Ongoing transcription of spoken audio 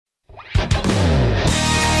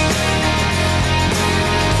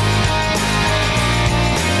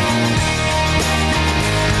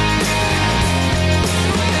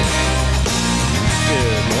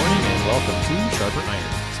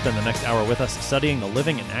with us studying the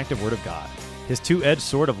living and active Word of God, His two-edged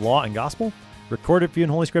sword of law and gospel, recorded for you in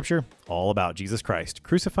Holy Scripture, all about Jesus Christ,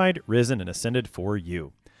 crucified, risen, and ascended for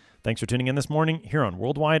you. Thanks for tuning in this morning here on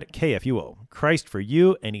Worldwide KFUO, Christ for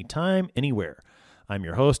you, anytime, anywhere. I'm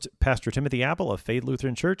your host, Pastor Timothy Appel of Faith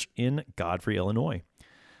Lutheran Church in Godfrey, Illinois.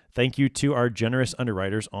 Thank you to our generous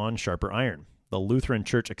underwriters on Sharper Iron, the Lutheran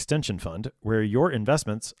Church Extension Fund, where your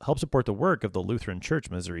investments help support the work of the Lutheran Church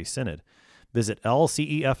Missouri Synod. Visit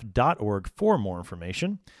lcef.org for more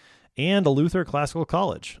information. And Luther Classical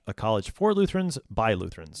College, a college for Lutherans by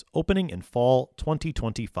Lutherans, opening in fall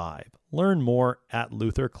 2025. Learn more at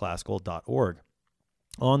lutherclassical.org.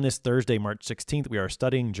 On this Thursday, March 16th, we are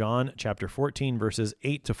studying John chapter 14, verses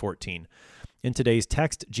 8 to 14. In today's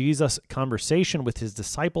text, Jesus' conversation with his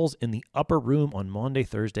disciples in the upper room on Maundy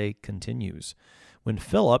Thursday continues. When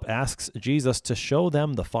Philip asks Jesus to show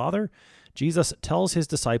them the Father, Jesus tells his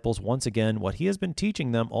disciples once again what he has been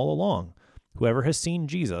teaching them all along. Whoever has seen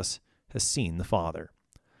Jesus has seen the Father.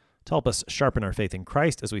 To help us sharpen our faith in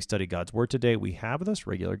Christ as we study God's Word today, we have with us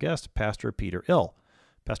regular guest, Pastor Peter Ill.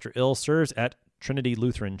 Pastor Ill serves at Trinity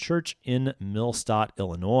Lutheran Church in Millstadt,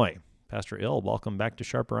 Illinois. Pastor Ill, welcome back to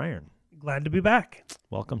Sharper Iron. Glad to be back.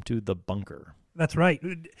 Welcome to the bunker. That's right.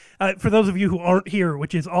 For those of you who aren't here,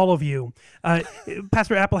 which is all of you,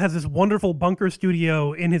 Pastor Appel has this wonderful bunker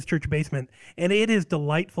studio in his church basement, and it is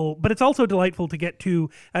delightful, but it's also delightful to get to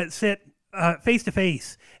sit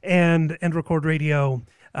face-to-face and record radio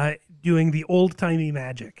doing the old-timey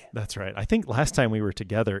magic. That's right. I think last time we were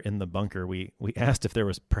together in the bunker, we asked if there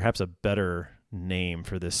was perhaps a better name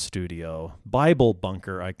for this studio. Bible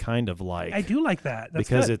bunker, I kind of like. I do like that. That's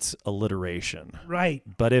because good. It's alliteration. Right.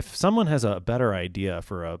 But if someone has a better idea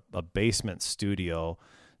for a basement studio,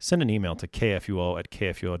 send an email to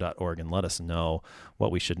kfuo@kfuo.org and let us know what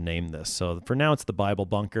we should name this. So for now, it's the Bible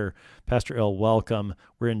bunker. Pastor Ill, welcome.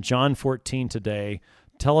 We're in John 14 today.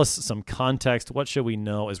 Tell us some context. What should we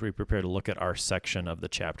know as we prepare to look at our section of the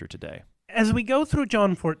chapter today? As we go through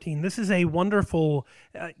John 14, this is a wonderful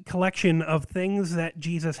collection of things that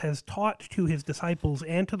Jesus has taught to his disciples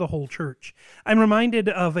and to the whole church. I'm reminded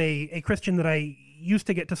of a Christian that I used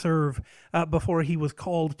to get to serve before he was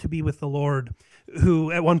called to be with the Lord,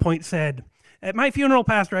 who at one point said, "At my funeral,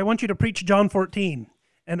 Pastor, I want you to preach John 14.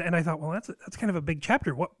 And I thought, well, that's kind of a big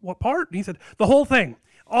chapter. What part? And he said, the whole thing.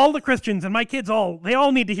 All the Christians and my kids, they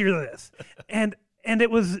all need to hear this. And it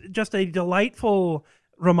was just a delightful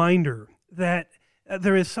reminder that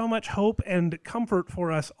there is so much hope and comfort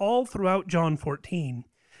for us all throughout John 14.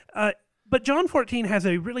 But John 14 has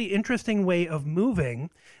a really interesting way of moving.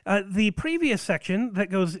 The previous section that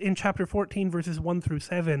goes in chapter 14, verses 1 through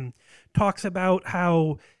 7, talks about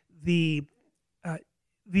how the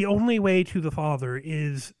only way to the Father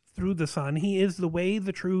is through the Son. He is the way,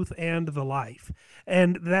 the truth, and the life.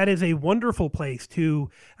 And that is a wonderful place to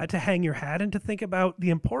hang your hat and to think about the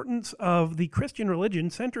importance of the Christian religion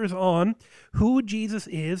centers on who Jesus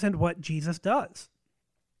is and what Jesus does.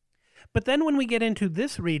 But then when we get into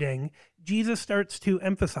this reading, Jesus starts to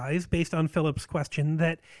emphasize, based on Philip's question,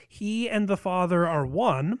 that he and the Father are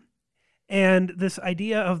one. And this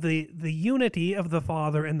idea of the unity of the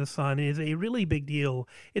Father and the Son is a really big deal.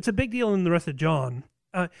 It's a big deal in the rest of John.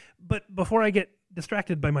 But before I get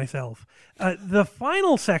distracted by myself, the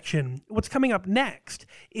final section, what's coming up next,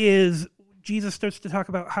 is Jesus starts to talk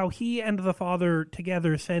about how he and the Father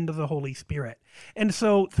together send the Holy Spirit. And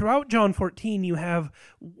so throughout John 14, you have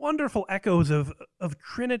wonderful echoes of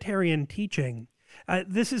Trinitarian teaching.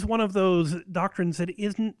 This is one of those doctrines that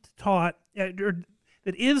isn't taught,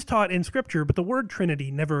 that is taught in Scripture, but the word Trinity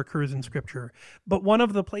never occurs in Scripture. But one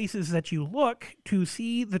of the places that you look to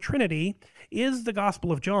see the Trinity is the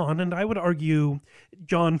Gospel of John, and I would argue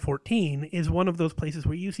John 14 is one of those places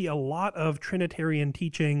where you see a lot of Trinitarian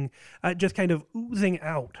teaching just kind of oozing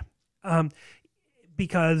out,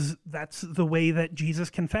 because that's the way that Jesus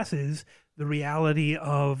confesses the reality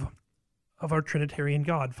of our Trinitarian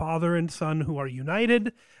God, Father and Son who are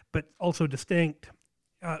united, but also distinct,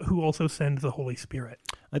 who also send the Holy Spirit.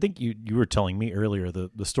 I think you were telling me earlier the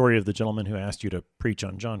story of the gentleman who asked you to preach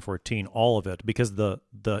on John 14, all of it, because the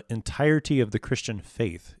entirety of the Christian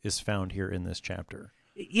faith is found here in this chapter.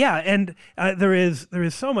 Yeah, and there is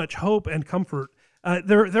so much hope and comfort.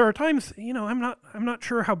 There are times, I'm not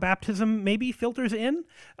sure how baptism maybe filters in,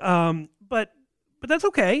 but that's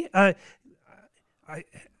okay.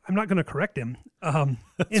 I'm not going to correct him.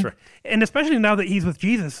 That's right. And especially now that he's with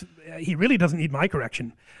Jesus, he really doesn't need my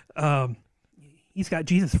correction. He's got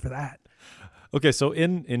Jesus for that. Okay, so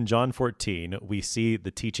in John 14, we see the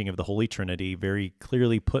teaching of the Holy Trinity very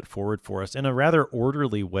clearly put forward for us in a rather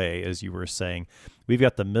orderly way, as you were saying. We've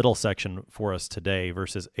got the middle section for us today,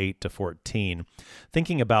 verses 8 to 14.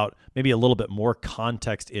 Thinking about maybe a little bit more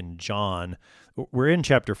context in John, we're in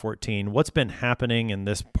chapter 14. What's been happening in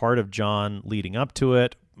this part of John leading up to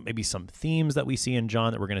it? Maybe some themes that we see in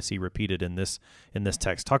John that we're going to see repeated in this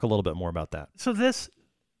text. Talk a little bit more about that. So this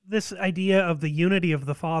idea of the unity of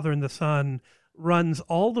the Father and the Son runs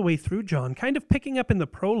all the way through John, kind of picking up in the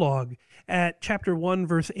prologue at chapter 1,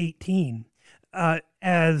 verse 18,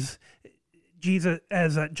 as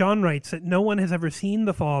John writes that no one has ever seen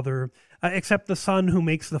the Father except the Son who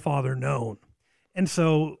makes the Father known. And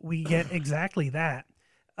so we get exactly that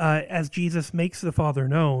as Jesus makes the Father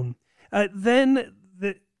known. Then,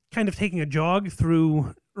 kind of taking a jog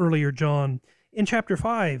through earlier John, in chapter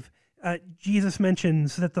 5, Jesus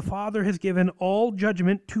mentions that the Father has given all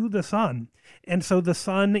judgment to the Son. And so the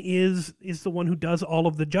Son is the one who does all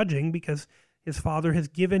of the judging because his Father has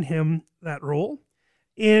given him that role.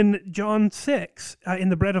 In John 6, in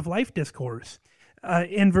the Bread of Life discourse,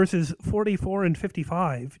 in verses 44 and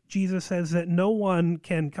 55, Jesus says that no one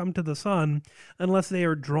can come to the Son unless they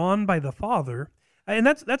are drawn by the Father. And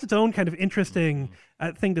that's its own kind of interesting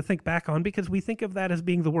thing to think back on, because we think of that as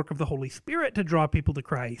being the work of the Holy Spirit to draw people to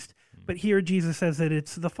Christ. But here Jesus says that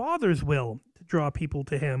it's the Father's will to draw people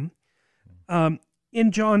to him.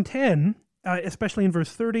 In John 10, especially in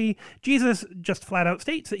verse 30, Jesus just flat out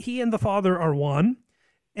states that he and the Father are one.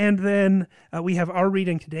 And then we have our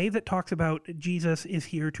reading today that talks about Jesus is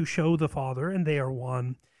here to show the Father, and they are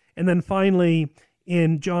one. And then finally,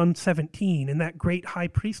 in John 17, in that great high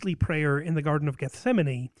priestly prayer in the Garden of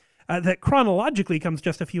Gethsemane, that chronologically comes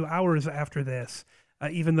just a few hours after this,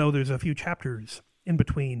 even though there's a few chapters in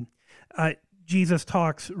between. Jesus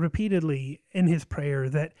talks repeatedly in his prayer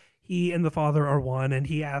that he and the Father are one, and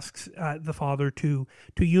he asks the Father to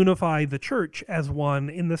unify the church as one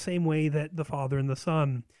in the same way that the Father and the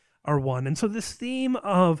Son are one. And so this theme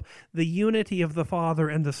of the unity of the Father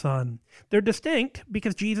and the Son, they're distinct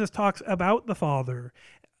because Jesus talks about the Father,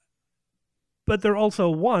 but they're also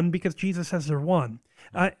one because Jesus says they're one.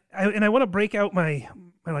 And I want to break out my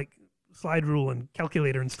slide rule and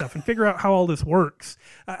calculator and stuff and figure out how all this works.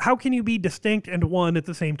 How can you be distinct and one at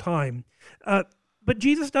the same time? But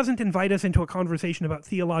Jesus doesn't invite us into a conversation about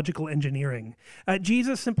theological engineering.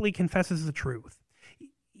 Jesus simply confesses the truth.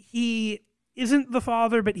 He isn't the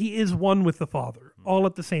Father, but he is one with the Father, all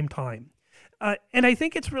at the same time. And I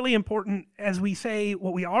think it's really important as we say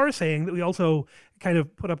what we are saying, that we also kind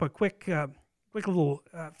of put up a quick little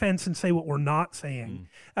fence and say what we're not saying.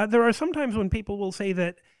 There are some times when people will say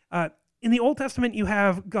that in the Old Testament you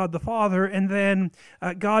have God the Father, and then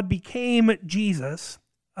God became Jesus,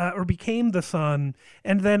 or became the Son,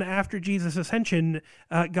 and then after Jesus' ascension,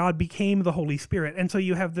 God became the Holy Spirit. And so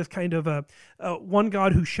you have this kind of one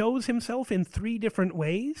God who shows himself in three different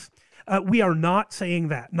ways. We are not saying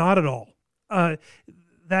that, not at all.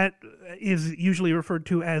 That is usually referred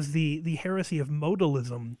to as the heresy of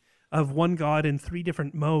modalism, of one God in three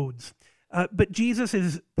different modes. But Jesus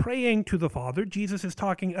is praying to the Father. Jesus is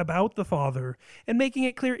talking about the Father and making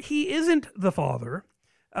it clear he isn't the Father.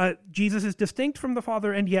 Jesus is distinct from the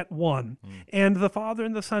Father and yet one. And the Father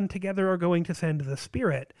and the Son together are going to send the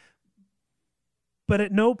Spirit. But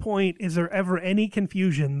at no point is there ever any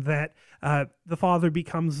confusion that the Father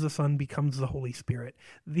becomes the Son, becomes the Holy Spirit.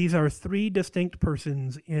 These are three distinct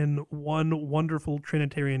persons in one wonderful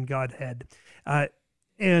Trinitarian Godhead.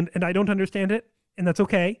 And I don't understand it, and that's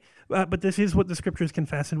okay. But this is what the Scriptures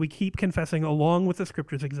confess, and we keep confessing along with the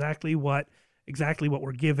Scriptures exactly what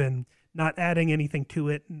we're given, not adding anything to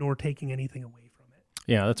it nor taking anything away from it.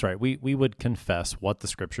 Yeah, that's right. We would confess what the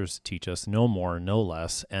Scriptures teach us, no more, no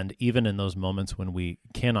less. And even in those moments when we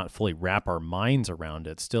cannot fully wrap our minds around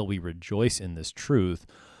it, still we rejoice in this truth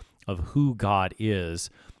of who God is,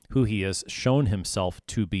 who he has shown himself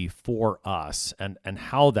to be for us, and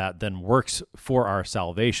how that then works for our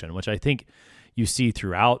salvation, which I think you see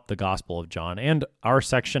throughout the Gospel of John and our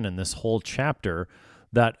section in this whole chapter,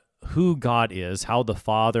 that who God is, how the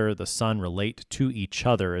Father, the Son relate to each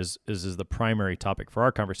other is the primary topic for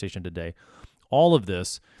our conversation today. All of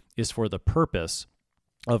this is for the purpose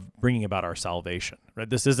of bringing about our salvation, right?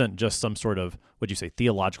 This isn't just some sort of, what'd you say,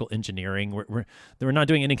 theological engineering. We're not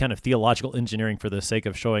doing any kind of theological engineering for the sake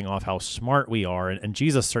of showing off how smart we are, and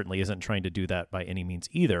Jesus certainly isn't trying to do that by any means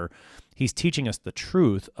either. He's teaching us the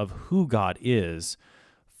truth of who God is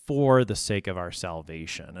for the sake of our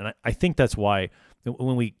salvation. And I think that's why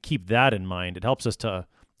when we keep that in mind, it helps us to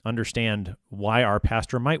understand why our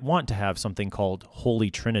pastor might want to have something called Holy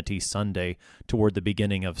Trinity Sunday toward the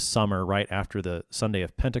beginning of summer, right after the Sunday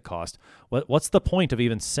of Pentecost. What's the point of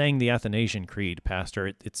even saying the Athanasian Creed, Pastor?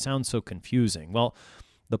 It sounds so confusing. Well,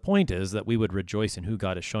 the point is that we would rejoice in who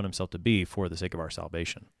God has shown himself to be for the sake of our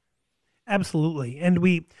salvation. Absolutely. And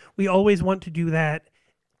we always want to do that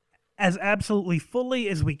as absolutely fully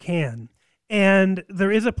as we can. And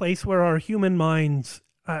there is a place where our human minds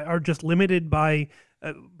are just limited by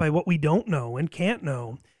what we don't know and can't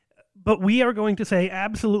know. But we are going to say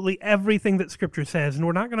absolutely everything that Scripture says, and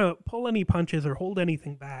we're not going to pull any punches or hold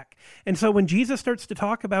anything back. And so when Jesus starts to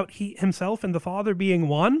talk about himself and the Father being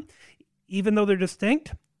one, even though they're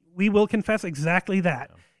distinct, we will confess exactly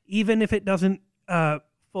that, even if it doesn't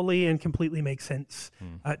fully and completely make sense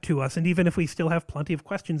to us. And even if we still have plenty of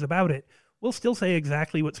questions about it, we'll still say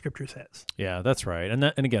exactly what Scripture says. Yeah, that's right. And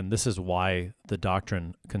again, this is why the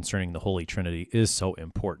doctrine concerning the Holy Trinity is so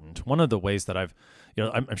important. One of the ways that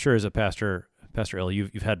I'm sure as a pastor, Pastor Ill,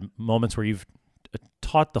 you've had moments where you've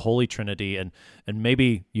taught the Holy Trinity, and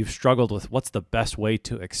maybe you've struggled with what's the best way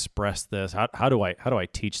to express this. How do I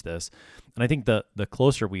teach this? And I think the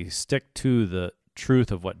closer we stick to the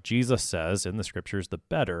truth of what Jesus says in the Scriptures, the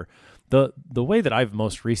better. The way that I've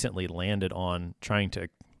most recently landed on trying to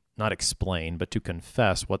not explain, but to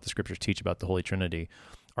confess what the Scriptures teach about the Holy Trinity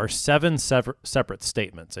are 7 separate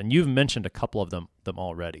statements, and you've mentioned a couple of them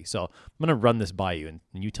already. So I'm going to run this by you, and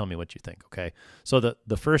you tell me what you think, okay? So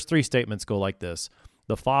the first 3 statements go like this: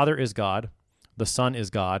 the Father is God, the Son is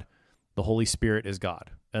God, the Holy Spirit is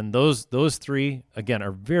God. And those 3, again,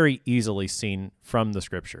 are very easily seen from the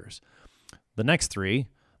Scriptures. The next 3,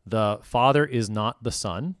 the Father is not the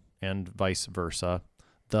Son, and vice versa.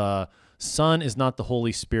 The Son is not the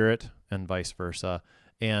Holy Spirit, and vice versa.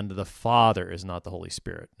 And the Father is not the Holy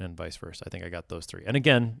Spirit, and vice versa. I think I got those 3. And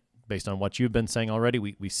again, based on what you've been saying already,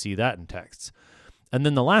 we see that in texts. And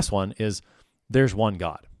then the last one is there's one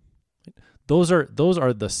God. Those are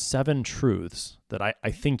the 7 truths that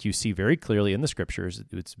I think you see very clearly in the Scriptures.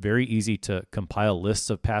 It's very easy to compile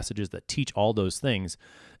lists of passages that teach all those things,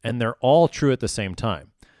 and they're all true at the same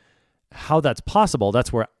time. How that's possible,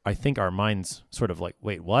 that's where I think our minds sort of like,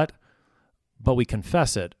 wait, what? But we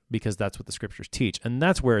confess it because that's what the Scriptures teach. And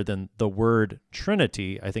that's where then the word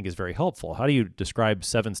Trinity, I think, is very helpful. How do you describe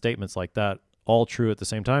 7 statements like that, all true at the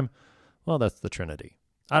same time? Well, that's the Trinity.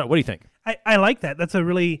 What do you think? I like that. That's a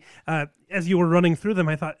really, as you were running through them,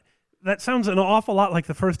 I thought, that sounds an awful lot like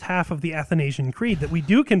the first half of the Athanasian Creed that we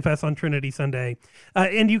do confess on Trinity Sunday.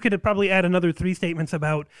 And you could probably add another 3 statements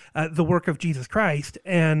about the work of Jesus Christ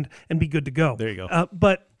and be good to go. There you go.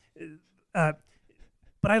 But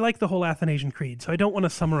I like the whole Athanasian Creed, so I don't want to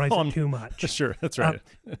summarize it too much. Sure, that's right.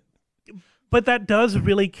 But that does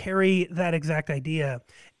really carry that exact idea.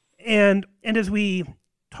 And as we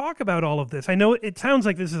talk about all of this, I know it sounds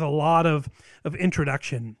like this is a lot of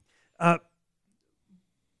introduction,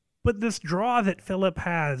 but this draw that Philip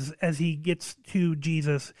has as he gets to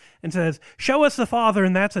Jesus and says, "Show us the Father,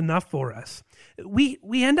 and that's enough for us." We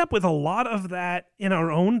end up with a lot of that in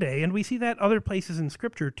our own day, and we see that other places in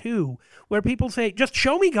Scripture too, where people say, "Just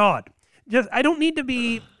show me God. I don't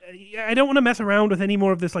want to mess around with any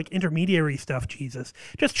more of this like intermediary stuff, Jesus.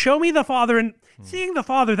 Just show me the Father, and seeing the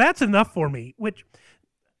Father, that's enough for me." Which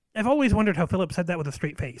I've always wondered how Philip said that with a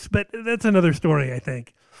straight face, but that's another story, I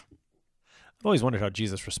think. I've always wondered how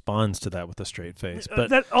Jesus responds to that with a straight face.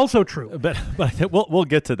 But that's also true. But I think we'll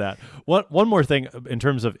get to that. One more thing in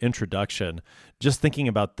terms of introduction, just thinking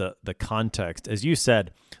about the context. As you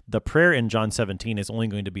said, the prayer in John 17 is only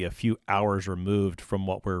going to be a few hours removed from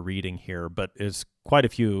what we're reading here, but is quite a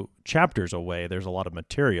few chapters away. There's a lot of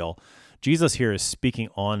material. Jesus here is speaking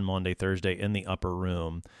on Maundy, Thursday in the upper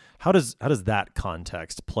room. How does that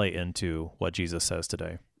context play into what Jesus says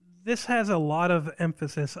today? This has a lot of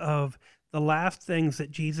emphasis of the last things that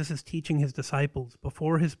Jesus is teaching his disciples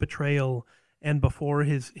before his betrayal and before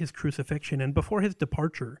his crucifixion and before his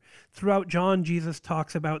departure. Throughout John, Jesus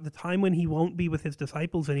talks about the time when he won't be with his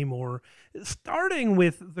disciples anymore, starting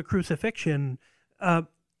with the crucifixion.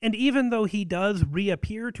 And even though he does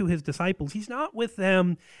reappear to his disciples, he's not with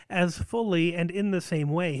them as fully and in the same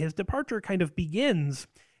way. His departure kind of begins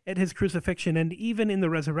at his crucifixion, and even in the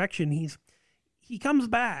resurrection, he comes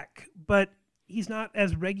back, but he's not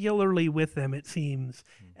as regularly with them, it seems,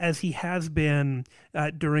 as he has been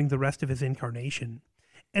during the rest of his incarnation.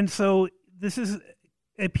 And so this is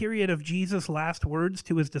a period of Jesus' last words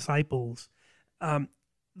to his disciples. The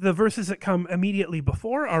verses that come immediately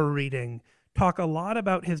before our reading talk a lot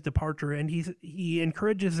about his departure, and he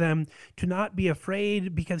encourages them to not be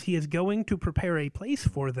afraid because he is going to prepare a place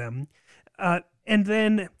for them. And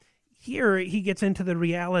then here he gets into the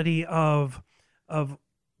reality of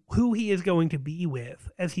who he is going to be with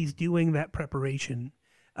as he's doing that preparation.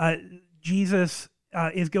 Jesus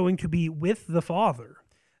is going to be with the Father.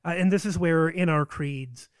 And this is where in our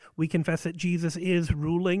creeds we confess that Jesus is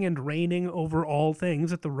ruling and reigning over all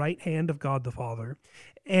things at the right hand of God the Father.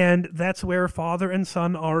 And that's where Father and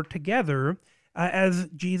Son are together as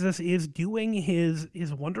Jesus is doing his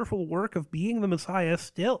wonderful work of being the Messiah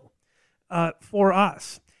still for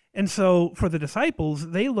us. And so for the disciples,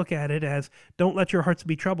 they look at it as, don't let your hearts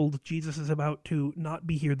be troubled. Jesus is about to not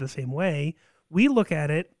be here the same way. We look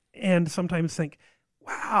at it and sometimes think,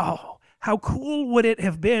 wow, how cool would it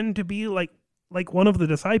have been to be like one of the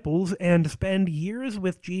disciples and spend years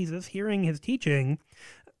with Jesus hearing his teaching.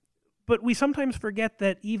 But we sometimes forget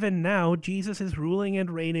that even now, Jesus is ruling and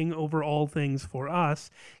reigning over all things for us,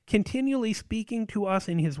 continually speaking to us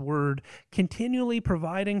in his word, continually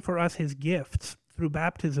providing for us his gifts through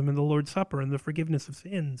baptism and the Lord's Supper and the forgiveness of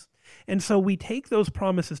sins. And so we take those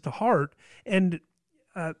promises to heart, and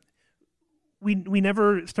we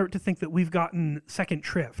never start to think that we've gotten second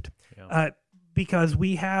shrift, because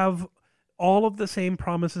we have all of the same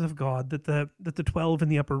promises of God that the 12 in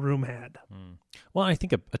the upper room had. Well, I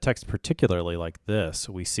think a text particularly like this,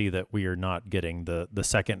 we see that we are not getting the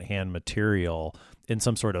secondhand material in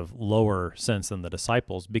some sort of lower sense than the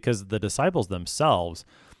disciples, because the disciples themselves,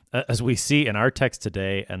 as we see in our text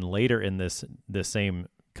today and later in this same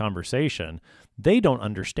conversation, they don't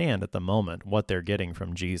understand at the moment what they're getting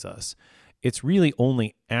from Jesus. It's really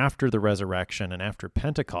only after the resurrection and after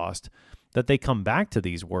Pentecost that they come back to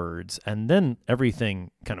these words, and then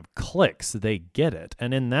everything kind of clicks. They get it.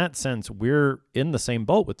 And in that sense, we're in the same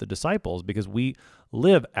boat with the disciples because we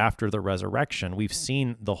live after the resurrection. We've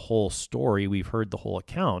seen the whole story. We've heard the whole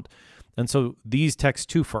account. And so these texts,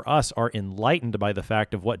 too, for us are enlightened by the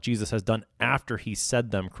fact of what Jesus has done after he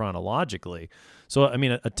said them chronologically. So, I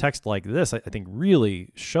mean, a text like this, I think,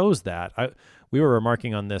 really shows that. We were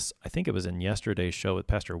remarking on this, I think it was in yesterday's show with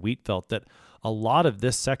Pastor Wheatfelt, that a lot of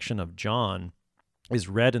this section of John is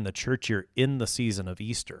read in the church year in the season of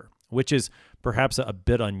Easter, which is perhaps a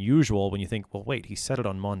bit unusual when you think, well, wait, he said it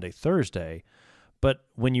on Maundy, Thursday. But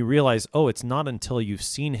when you realize, oh, it's not until you've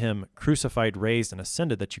seen him crucified, raised, and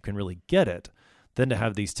ascended that you can really get it, then to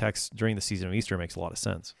have these texts during the season of Easter makes a lot of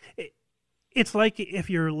sense. It's like if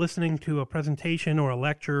you're listening to a presentation or a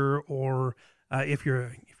lecture, or if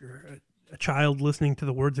you're a child listening to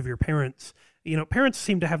the words of your parents. You know, parents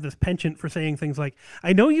seem to have this penchant for saying things like,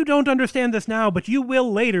 I know you don't understand this now, but you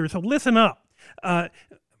will later, so listen up.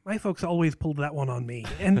 My folks always pulled that one on me.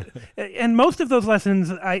 And most of those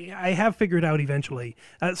lessons I have figured out eventually.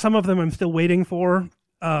 Some of them I'm still waiting for,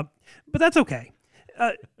 but that's okay.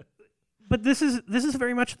 But this is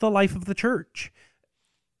very much the life of the church.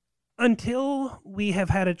 Until we have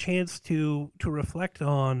had a chance to reflect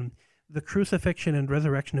on the crucifixion and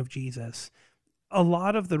resurrection of Jesus, a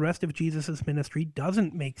lot of the rest of Jesus's ministry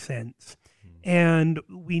doesn't make sense. And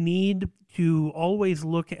we need to always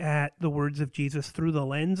look at the words of Jesus through the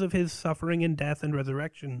lens of his suffering and death and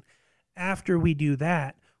resurrection. After we do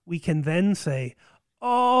that, we can then say,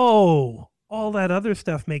 oh, all that other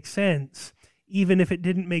stuff makes sense, even if it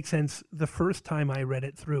didn't make sense the first time I read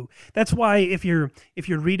it through. That's why if you're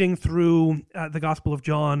reading through the Gospel of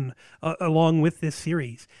John along with this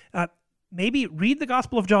series, maybe read the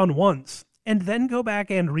Gospel of John once and then go back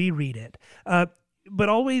and reread it. But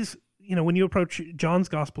always, you know, when you approach John's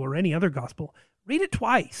Gospel or any other Gospel, read it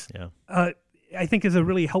twice. Yeah. I think is a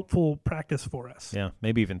really helpful practice for us. Yeah,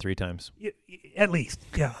 maybe even 3 times. At least,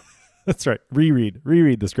 yeah. That's right.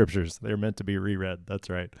 Reread the scriptures. They're meant to be reread. That's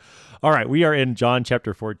right. All right, we are in John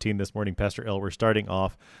chapter 14 this morning, Pastor L. We're starting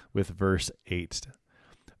off with verse 8.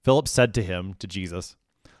 Philip said to him, to Jesus,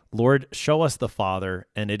 Lord, show us the Father,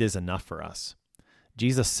 and it is enough for us.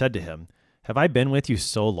 Jesus said to him, have I been with you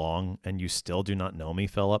so long, and you still do not know me,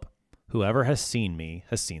 Philip? Whoever has seen me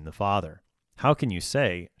has seen the Father. How can you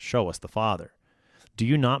say, show us the Father? Do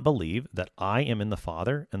you not believe that I am in the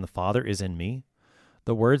Father, and the Father is in me?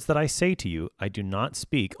 The words that I say to you, I do not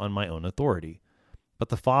speak on my own authority, but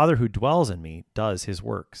the Father who dwells in me does his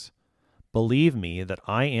works. Believe me that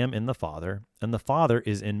I am in the Father, and the Father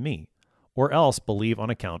is in me, or else believe on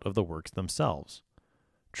account of the works themselves.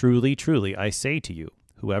 Truly, truly, I say to you,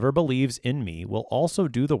 whoever believes in me will also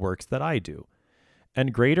do the works that I do,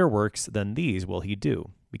 and greater works than these will he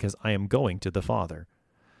do, because I am going to the Father.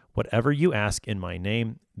 Whatever you ask in my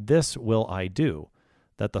name, this will I do,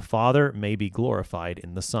 that the Father may be glorified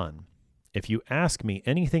in the Son. If you ask me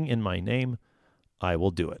anything in my name, I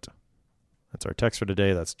will do it. That's our text for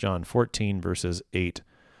today. That's John 14, verses 8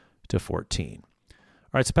 to 14.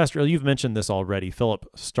 All right, so Pastor Ill, you've mentioned this already. Philip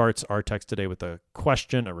starts our text today with a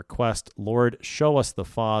question, a request. Lord, show us the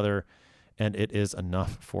Father, and it is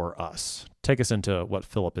enough for us. Take us into what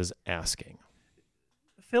Philip is asking.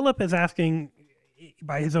 Philip is asking,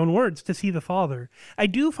 by his own words, to see the Father. I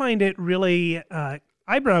do find it really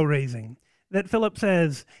eyebrow-raising that Philip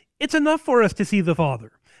says, it's enough for us to see the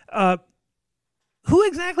Father. Who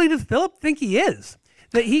exactly does Philip think he is?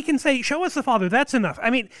 That he can say, show us the Father, that's enough. I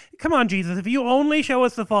mean, come on, Jesus, if you only show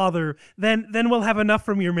us the Father, then we'll have enough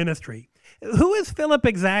from your ministry. Who is Philip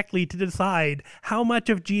exactly to decide how much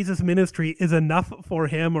of Jesus' ministry is enough for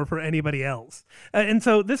him or for anybody else? And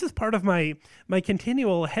so this is part of my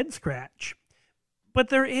continual head scratch. But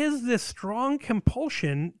there is this strong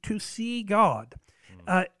compulsion to see God.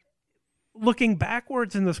 Looking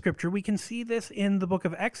backwards in the scripture, we can see this in the book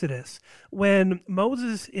of Exodus, when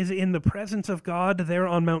Moses is in the presence of God there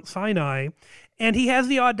on Mount Sinai, and he has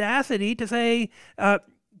the audacity to say,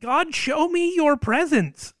 God, show me your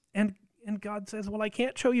presence. And God says, well, I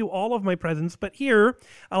can't show you all of my presence, but here,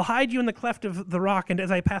 I'll hide you in the cleft of the rock, and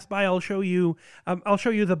as I pass by, I'll show you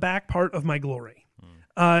the back part of my glory.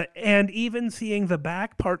 And even seeing the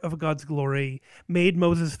back part of God's glory made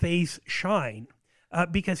Moses' face shine.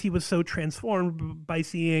 Because he was so transformed by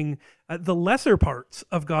seeing the lesser parts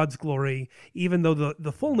of God's glory, even though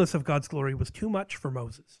the fullness of God's glory was too much for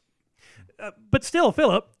Moses. But still,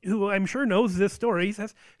 Philip, who I'm sure knows this story,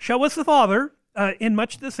 says, show us the Father in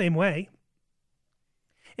much the same way.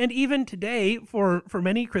 And even today, for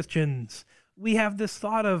many Christians, we have this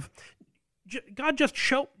thought of, God, just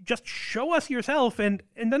show us yourself, and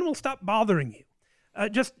then we'll stop bothering you.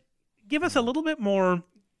 Just give us a little bit more.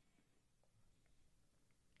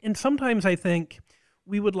 And sometimes I think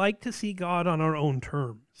we would like to see God on our own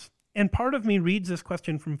terms. And part of me reads this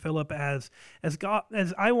question from Philip as God,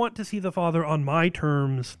 as I want to see the Father on my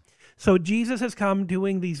terms. So Jesus has come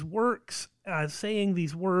doing these works, saying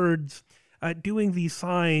these words, doing these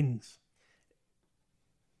signs.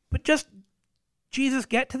 But just, Jesus,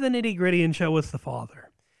 get to the nitty-gritty and show us the Father.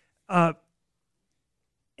 And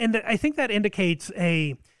I think that indicates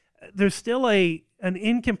there's still an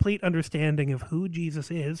incomplete understanding of who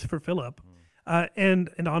Jesus is for Philip. And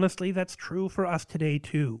honestly, that's true for us today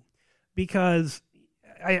too. Because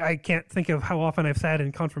I can't think of how often I've sat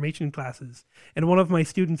in confirmation classes, and one of my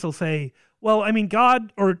students will say, well, I mean,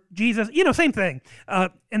 God or Jesus, same thing.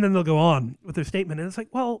 And then they'll go on with their statement. And it's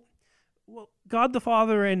like, well, God the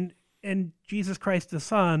Father and Jesus Christ the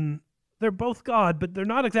Son, they're both God, but they're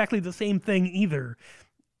not exactly the same thing either.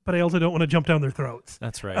 But I also don't want to jump down their throats.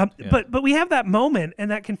 That's right. Yeah. But we have that moment and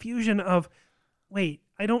that confusion of, wait,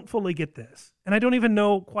 I don't fully get this. And I don't even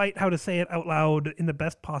know quite how to say it out loud in the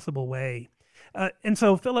best possible way. And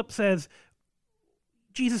so Philip says,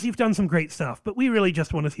 Jesus, you've done some great stuff, but we really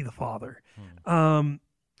just want to see the Father. Kind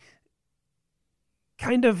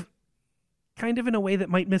of in a way that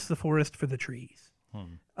might miss the forest for the trees.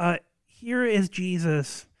 Here is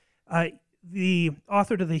Jesus. The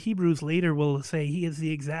author to the Hebrews later will say he is the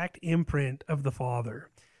exact imprint of the Father,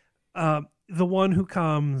 the one who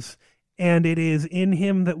comes, and it is in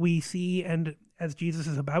him that we see, and as Jesus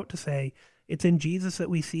is about to say, it's in Jesus that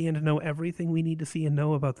we see and know everything we need to see and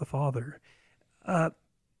know about the Father.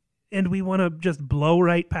 And we want to just blow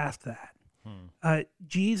right past that.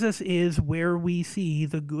 Jesus is where we see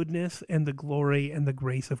the goodness and the glory and the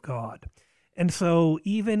grace of God. And so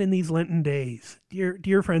even in these Lenten days,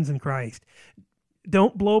 dear friends in Christ,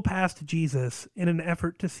 don't blow past Jesus in an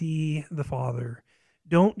effort to see the Father.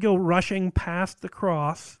 Don't go rushing past the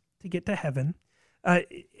cross to get to heaven.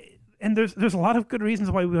 And there's a lot of good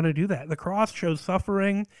reasons why we want to do that. The cross shows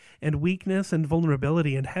suffering and weakness and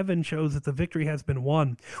vulnerability, and heaven shows that the victory has been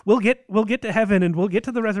won. We'll get to heaven, and we'll get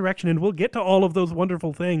to the resurrection, and we'll get to all of those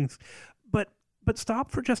wonderful things. But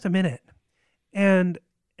stop for just a minute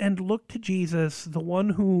and look to Jesus, the one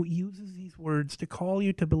who uses these words to call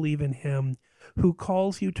you to believe in him, who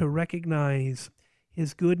calls you to recognize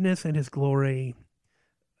his goodness and his glory,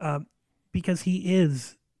 because he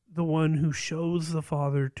is the one who shows the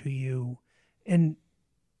Father to you. And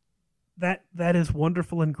that is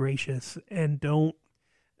wonderful and gracious, and don't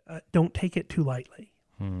take it too lightly.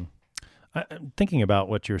 I'm thinking about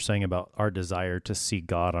what you're saying about our desire to see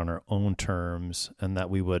God on our own terms, and that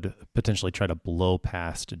we would potentially try to blow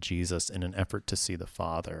past Jesus in an effort to see the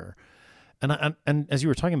Father. And as you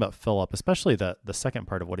were talking about Philip, especially the second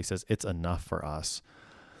part of what he says, it's enough for us.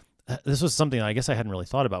 This was something I guess I hadn't really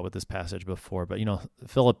thought about with this passage before, but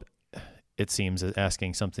Philip, it seems, is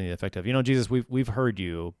asking something to the effect of, Jesus, we've heard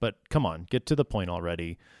you, but come on, get to the point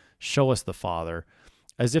already. Show us the Father,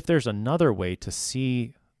 as if there's another way to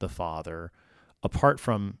see the Father apart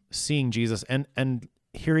from seeing Jesus. And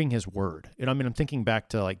hearing his word. I'm thinking back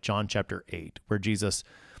to like John chapter 8, where Jesus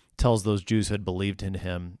tells those Jews who had believed in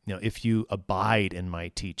him, if you abide in my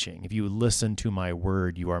teaching, if you listen to my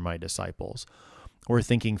word, you are my disciples. Or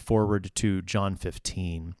thinking forward to John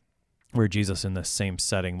 15, where Jesus in the same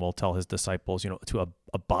setting will tell his disciples, to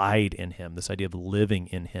abide in him, this idea of living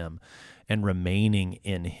in him and remaining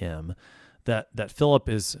in him, that Philip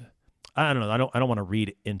is, I don't know, I don't want to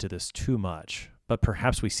read into this too much, but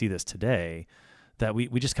perhaps we see this today, that we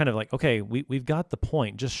just kind of like, okay, we've got the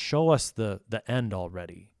point, just show us the end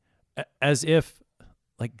already, as if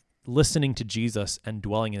like listening to Jesus and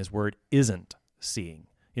dwelling in his word isn't seeing.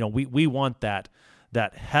 We want that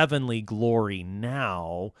heavenly glory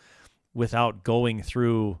now, without going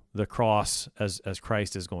through the cross as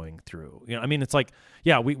Christ is going through. It's like,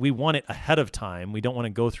 yeah, we want it ahead of time. We don't want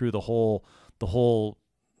to go through the whole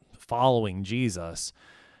following Jesus.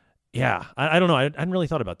 Yeah, I don't know. I hadn't really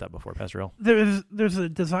thought about that before, Pastor Earl. There's a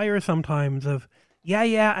desire sometimes of,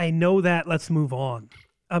 yeah, I know that, let's move on.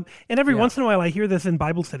 And every once in a while I hear this in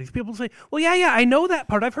Bible studies. People say, well, yeah, I know that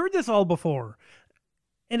part. I've heard this all before.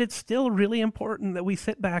 And it's still really important that we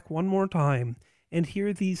sit back one more time and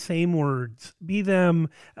hear these same words, be them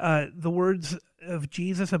the words of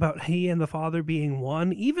Jesus about he and the Father being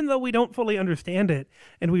one, even though we don't fully understand it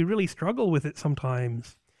and we really struggle with it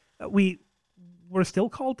sometimes. We're still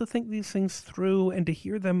called to think these things through and to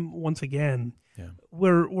hear them once again. Yeah.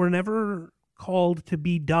 We're never called to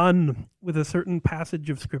be done with a certain passage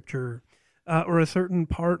of Scripture or a certain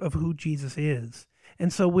part of who Jesus is.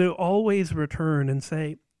 And so we'll always return and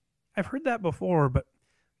say, I've heard that before, but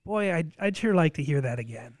boy, I'd sure like to hear that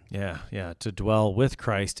again. Yeah, to dwell with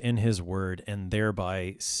Christ in his word and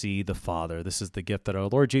thereby see the Father. This is the gift that our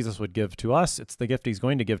Lord Jesus would give to us. It's the gift he's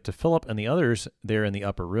going to give to Philip and the others there in the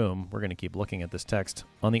upper room. We're going to keep looking at this text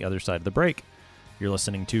on the other side of the break. You're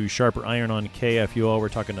listening to Sharper Iron on KFUO. We're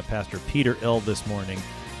talking to Pastor Peter Ill this morning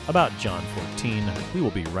about John 14. We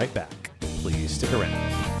will be right back. Please stick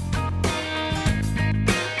around.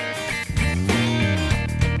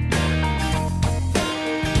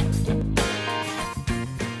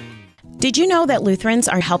 Did you know that Lutherans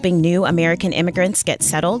are helping new American immigrants get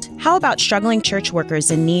settled? How about struggling church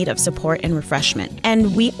workers in need of support and refreshment?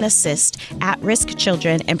 And we assist at-risk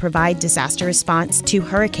children and provide disaster response to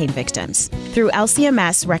hurricane victims. Through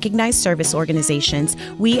LCMS recognized service organizations,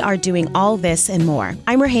 we are doing all this and more.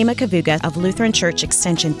 I'm Rahema Kavuga of Lutheran Church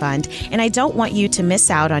Extension Fund, and I don't want you to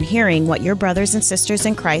miss out on hearing what your brothers and sisters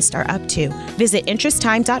in Christ are up to. Visit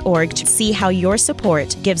interesttime.org to see how your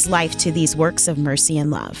support gives life to these works of mercy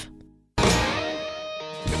and love.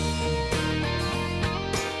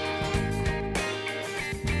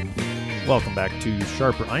 Welcome back to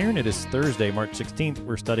Sharper Iron. It is Thursday, March 16th.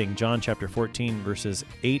 We're studying John chapter 14, verses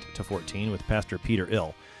 8 to 14 with Pastor Peter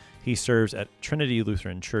Ill. He serves at Trinity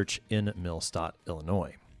Lutheran Church in Millstadt,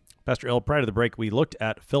 Illinois. Pastor Ill, prior to the break, we looked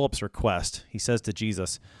at Philip's request. He says to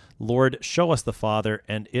Jesus, Lord, show us the Father,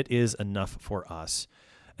 and it is enough for us.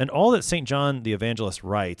 And all that St. John the Evangelist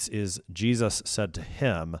writes is Jesus said to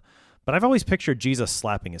him, but I've always pictured Jesus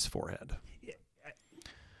slapping his forehead.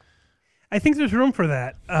 I think there's room for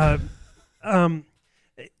that.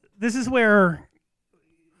 This is where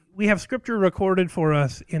we have Scripture recorded for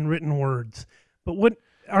us in written words. But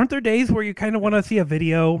aren't there days where you kind of want to see a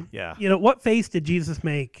video? Yeah. What face did Jesus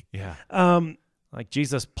make? Yeah. Like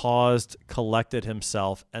Jesus paused, collected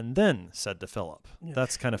himself, and then said to Philip. Yeah.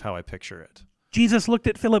 That's kind of how I picture it. Jesus looked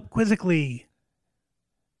at Philip quizzically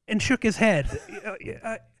and shook his head.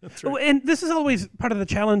 That's right. And this is always part of the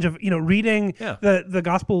challenge of reading the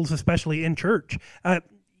Gospels, especially in church.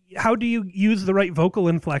 How do you use the right vocal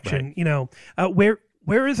inflection? Right.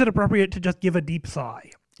 Where is it appropriate to just give a deep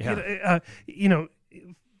sigh? Yeah.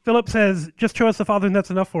 Philip says, "Just show us the Father, and that's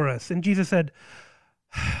enough for us." And Jesus said,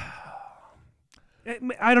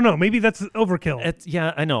 I don't know. Maybe that's overkill.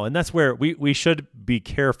 Yeah, I know, and that's where we should be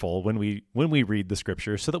careful when we read the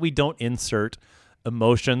Scripture, so that we don't insert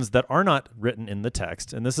emotions that are not written in the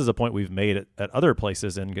text. And this is a point we've made at other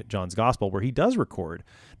places in John's Gospel, where he does record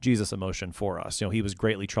Jesus' emotion for us. He was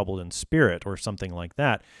greatly troubled in spirit or something like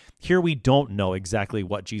that. Here we don't know exactly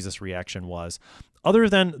what Jesus' reaction was, other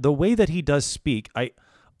than the way that he does speak.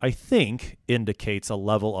 I think indicates a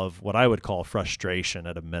level of what I would call frustration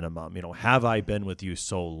at a minimum. Have I been with you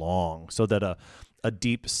so long? So that a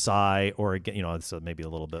deep sigh, or again, it's maybe a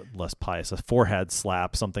little bit less pious, a forehead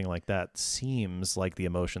slap, something like that, seems like the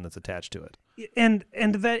emotion that's attached to it. And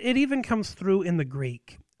that it even comes through in the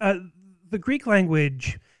Greek. The Greek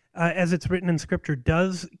language, as it's written in Scripture,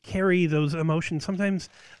 does carry those emotions sometimes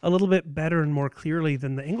a little bit better and more clearly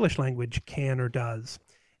than the English language can or does.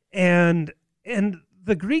 And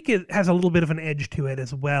the Greek has a little bit of an edge to it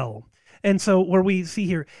as well. And so where we see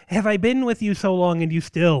here, have I been with you so long and you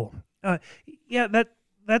still?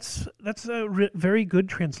 That's a very good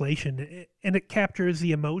translation, and it captures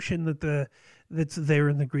the emotion that's there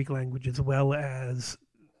in the Greek language as well as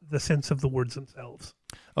the sense of the words themselves.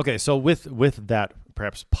 Okay, so with that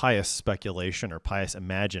perhaps pious speculation or pious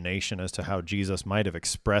imagination as to how Jesus might have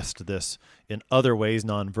expressed this in other ways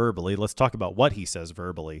non-verbally, let's talk about what he says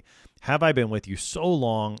verbally. Have I been with you so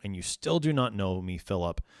long and you still do not know me,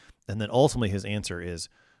 Philip? And then ultimately his answer is,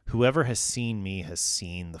 whoever has seen me has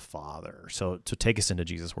seen the Father. So take us into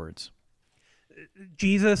Jesus' words.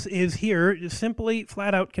 Jesus is here simply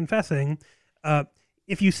flat out confessing,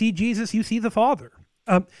 if you see Jesus, you see the Father.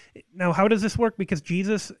 Now, how does this work? Because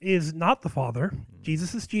Jesus is not the Father.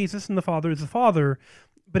 Jesus is Jesus and the Father is the Father.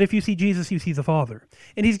 But if you see Jesus, you see the Father.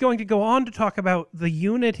 And he's going to go on to talk about the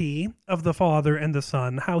unity of the Father and the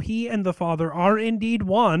Son, how he and the Father are indeed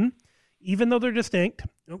one, even though they're distinct.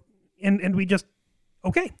 And we just,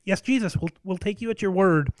 okay, yes, Jesus, we'll take you at your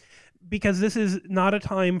word, because this is not a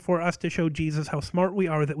time for us to show Jesus how smart we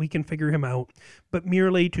are that we can figure him out, but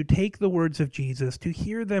merely to take the words of Jesus, to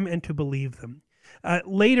hear them and to believe them.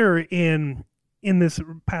 Later in this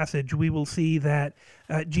passage, we will see that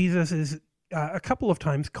Jesus is a couple of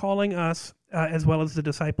times calling us, as well as the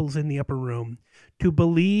disciples in the upper room, to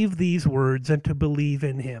believe these words and to believe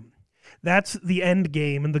in him. That's the end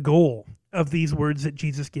game and the goal of these words that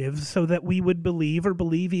Jesus gives, so that we would believe or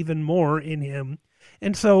believe even more in him.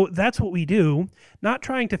 And so that's what we do, not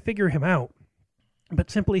trying to figure him out, but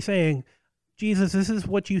simply saying, Jesus, this is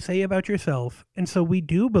what you say about yourself, and so we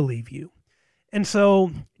do believe you. And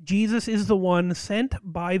so Jesus is the one sent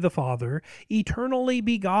by the Father, eternally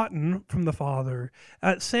begotten from the Father,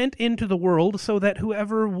 sent into the world so that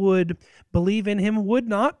whoever would believe in him would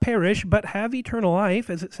not perish, but have eternal life,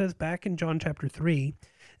 as it says back in John chapter 3.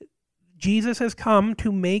 Jesus has come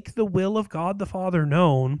to make the will of God the Father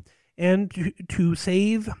known and to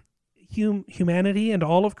save humanity and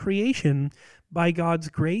all of creation by God's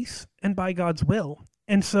grace and by God's will.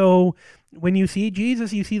 And so when you see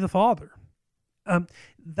Jesus, you see the Father.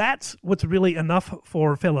 That's what's really enough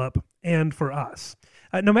for Philip and for us.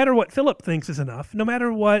 No matter what Philip thinks is enough, no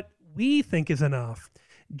matter what we think is enough,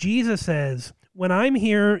 Jesus says, when I'm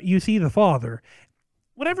here, you see the Father.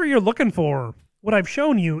 Whatever you're looking for, what I've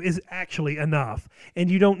shown you is actually enough, and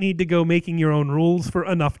you don't need to go making your own rules for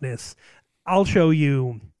enoughness. I'll show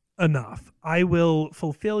you enough. I will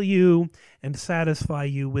fulfill you and satisfy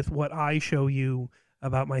you with what I show you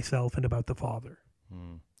about myself and about the Father.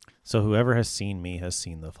 So whoever has seen me has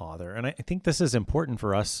seen the Father. And I think this is important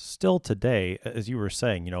for us still today, as you were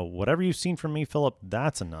saying, whatever you've seen from me, Philip,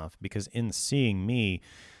 that's enough, because in seeing me,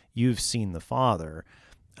 you've seen the Father.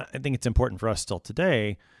 I think it's important for us still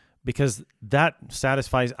today, because that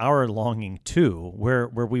satisfies our longing too, where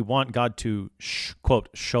we want God to, quote,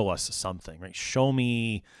 show us something, right? Show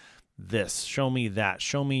me this, show me that,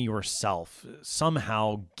 show me yourself,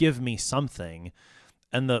 somehow give me something.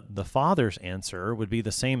 And the Father's answer would be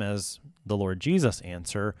the same as the Lord Jesus'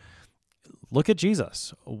 answer. Look at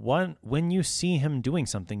Jesus. When you see him doing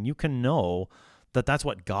something, you can know that that's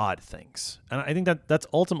what God thinks. And I think that's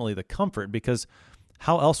ultimately the comfort, because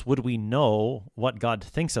how else would we know what God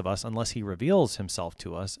thinks of us unless he reveals himself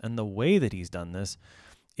to us? And the way that he's done this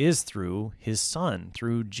is through his Son,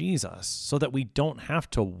 through Jesus, so that we don't have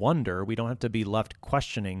to wonder, we don't have to be left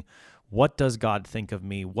questioning, what does God think of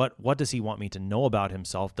me? What does he want me to know about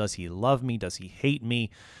himself? Does he love me? Does he hate me?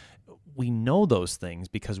 We know those things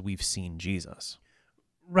because we've seen Jesus.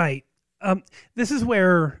 Right. This is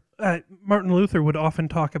where Martin Luther would often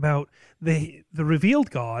talk about the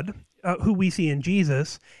revealed God, who we see in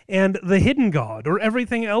Jesus, and the hidden God, or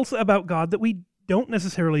everything else about God that we don't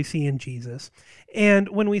necessarily see in Jesus. And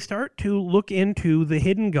when we start to look into the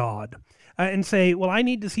hidden God, and say, well, I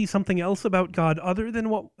need to see something else about God other than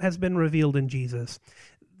what has been revealed in Jesus,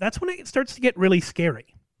 that's when it starts to get really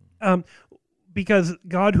scary. Because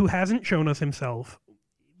God, who hasn't shown us himself,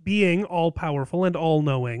 being all-powerful and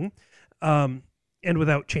all-knowing, and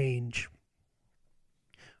without change,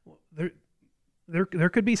 there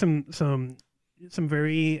could be some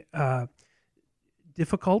very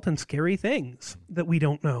difficult and scary things that we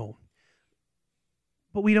don't know.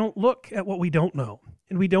 But we don't look at what we don't know,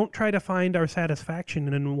 and we don't try to find our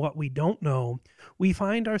satisfaction in what we don't know. We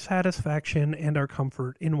find our satisfaction and our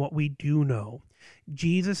comfort in what we do know.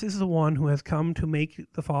 Jesus is the one who has come to make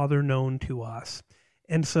the Father known to us.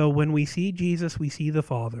 And so when we see Jesus, we see the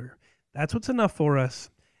Father. That's what's enough for us,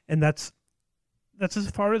 and that's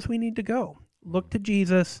as far as we need to go. Look to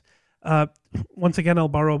Jesus, Once again, I'll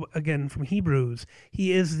borrow again from Hebrews.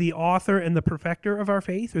 He is the author and the perfecter of our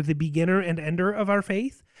faith, or the beginner and ender of our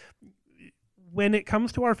faith. When it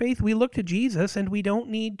comes to our faith, we look to Jesus, and we don't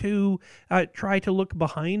need to try to look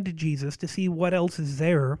behind Jesus to see what else is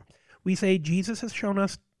there. We say Jesus has shown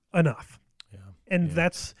us enough, and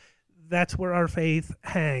that's where our faith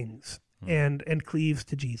hangs and cleaves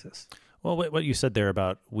to Jesus. Well, what you said there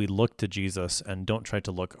about we look to Jesus and don't try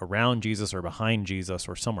to look around Jesus or behind Jesus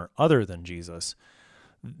or somewhere other than Jesus,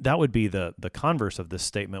 that would be the converse of this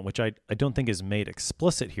statement, which I don't think is made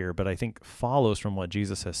explicit here, but I think follows from what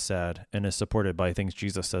Jesus has said and is supported by things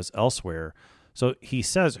Jesus says elsewhere. So he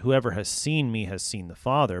says, whoever has seen me has seen the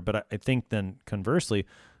Father, but I think then conversely,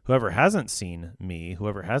 whoever hasn't seen me,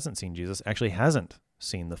 whoever hasn't seen Jesus, actually hasn't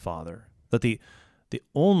seen the Father. That the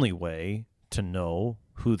only way to know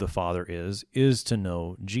who the Father is to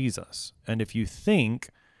know Jesus. And if you think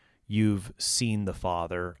you've seen the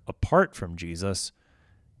Father apart from Jesus,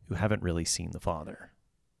 you haven't really seen the Father.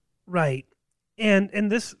 Right.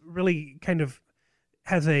 And this really kind of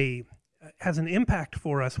has an impact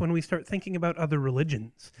for us when we start thinking about other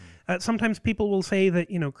religions. Sometimes people will say that,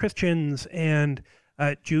 Christians and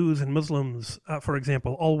Jews and Muslims, for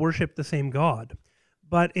example, all worship the same God.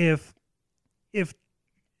 But if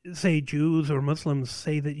say Jews or Muslims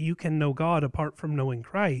say that you can know God apart from knowing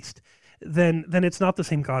Christ, then it's not the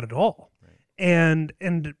same God at all. Right.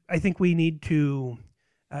 And I think we need to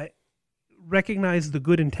recognize the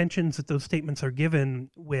good intentions that those statements are given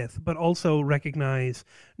with, but also recognize,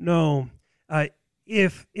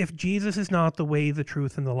 if Jesus is not the way, the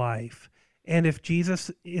truth, and the life, and if Jesus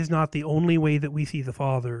is not the only way that we see the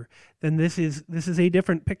Father, then this is a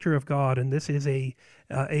different picture of God, and this is a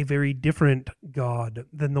very different God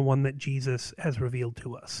than the one that Jesus has revealed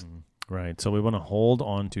to us. Right. So we want to hold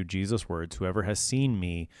on to Jesus' words. Whoever has seen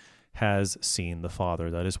me has seen the Father.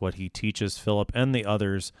 That is what he teaches Philip and the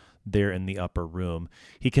others there in the upper room.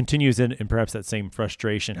 He continues in perhaps that same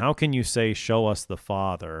frustration. How can you say, show us the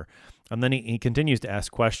Father? And then he continues to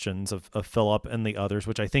ask questions of Philip and the others,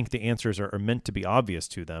 which I think the answers are meant to be obvious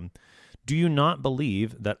to them. Do you not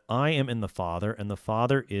believe that I am in the Father and the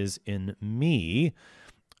Father is in me?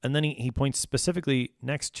 And then he points specifically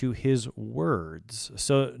next to his words.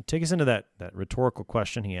 So take us into that rhetorical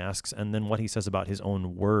question he asks, and then what he says about his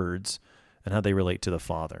own words and how they relate to the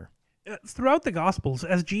Father. Throughout the Gospels,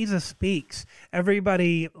 as Jesus speaks,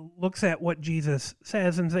 everybody looks at what Jesus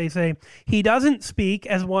says and they say, he doesn't speak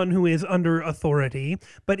as one who is under authority,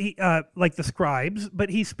 but he, like the scribes, but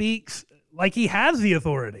he speaks like he has the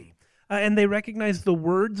authority. And they recognize the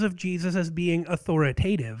words of Jesus as being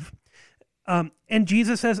authoritative. And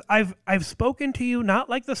Jesus says, I've spoken to you not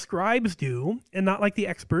like the scribes do, and not like the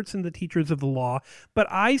experts and the teachers of the law, but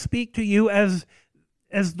I speak to you as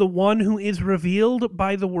the one who is revealed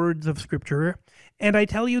by the words of Scripture, and I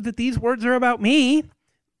tell you that these words are about me,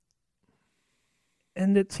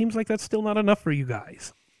 and it seems like that's still not enough for you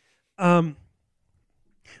guys. But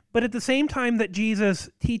at the same time that Jesus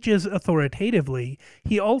teaches authoritatively,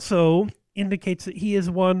 he also indicates that he is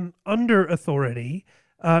one under authority,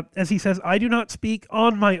 as he says, I do not speak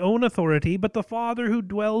on my own authority, but the Father who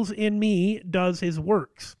dwells in me does his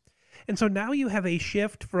works. And so now you have a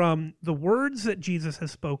shift from the words that Jesus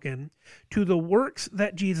has spoken to the works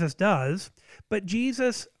that Jesus does, but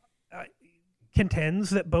Jesus contends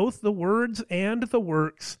that both the words and the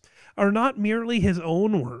works are not merely his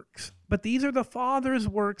own works, but these are the Father's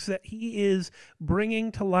works that he is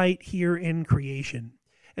bringing to light here in creation.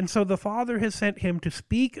 And so the Father has sent him to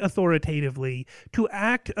speak authoritatively, to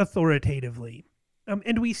act authoritatively.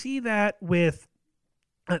 And we see that with,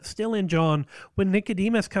 still in John, when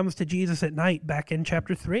Nicodemus comes to Jesus at night, back in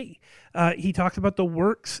chapter 3. He talks about the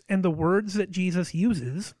works and the words that Jesus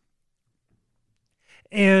uses.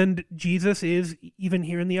 And Jesus is, even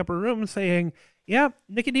here in the upper room, saying, yeah,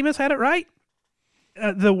 Nicodemus had it right.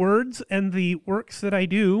 The words and the works that I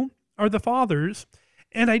do are the Father's,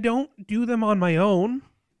 and I don't do them on my own.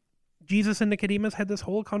 Jesus and Nicodemus had this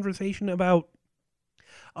whole conversation about,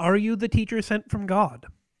 are you the teacher sent from God?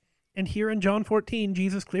 And here in John 14,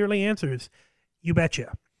 Jesus clearly answers, you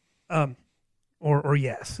betcha. Or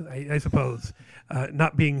yes, I suppose,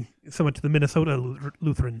 not being so much the Minnesota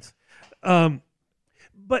Lutherans.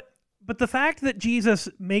 But the fact that Jesus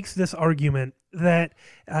makes this argument that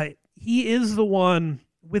he is the one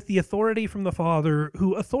with the authority from the Father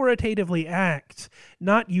who authoritatively acts,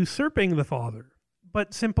 not usurping the Father,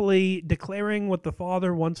 but simply declaring what the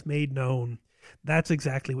Father once made known, that's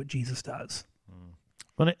exactly what Jesus does.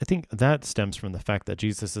 Well, I think that stems from the fact that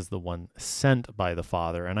Jesus is the one sent by the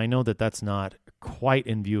Father. And I know that that's not quite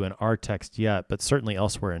in view in our text yet, but certainly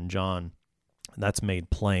elsewhere in John, That's made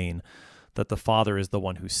plain, that the Father is the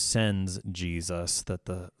one who sends Jesus, that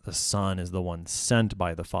the Son is the one sent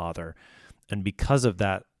by the Father. And because of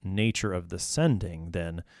that nature of the sending,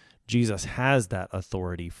 then Jesus has that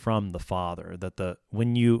authority from the Father, that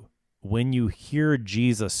when you hear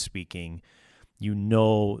Jesus speaking, you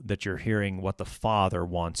know that you're hearing what the Father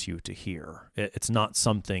wants you to hear. It's not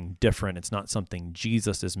something different. It's not something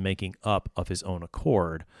Jesus is making up of his own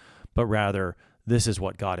accord, but rather this is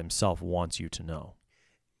what God himself wants you to know.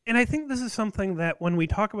 And I think this is something that when we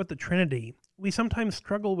talk about the Trinity, we sometimes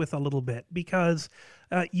struggle with a little bit, because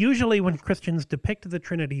usually when Christians depict the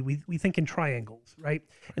Trinity, we think in triangles, right?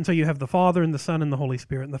 And so you have the Father and the Son and the Holy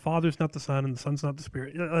Spirit, and the Father's not the Son and the Son's not the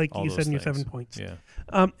Spirit, like All you those said in your things. 7 points. Yeah.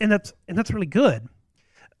 And that's really good.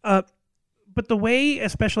 But the way,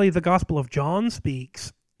 especially the Gospel of John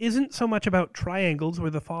speaks, isn't so much about triangles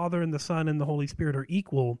where the Father and the Son and the Holy Spirit are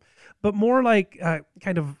equal, but more like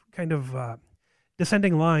kind of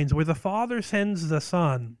descending lines where the Father sends the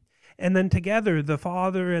Son, and then together the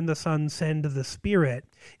Father and the Son send the Spirit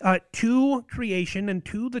to creation and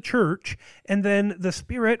to the church, and then the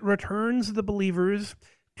Spirit returns the believers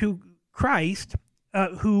to Christ,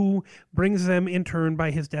 who brings them in turn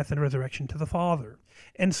by his death and resurrection to the Father.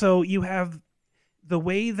 And so you have the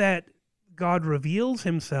way that God reveals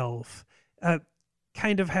himself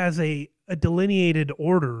kind of has a delineated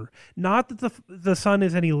order. Not that the Son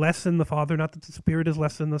is any less than the Father, not that the Spirit is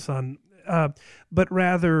less than the Son, but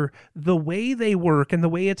rather the way they work and the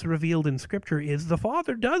way it's revealed in Scripture is the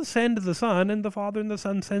Father does send the Son, and the Father and the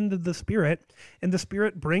Son send the Spirit, and the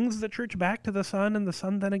Spirit brings the church back to the Son, and the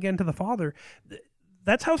Son then again to the Father.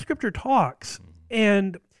 That's how Scripture talks,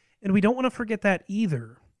 and we don't want to forget that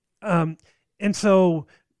either. And so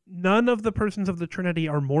none of the persons of the Trinity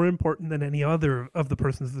are more important than any other of the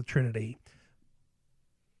persons of the Trinity,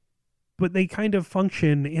 but they kind of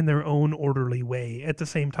function in their own orderly way at the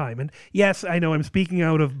same time. And yes, I know I'm speaking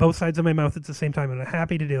out of both sides of my mouth at the same time, and I'm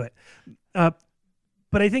happy to do it.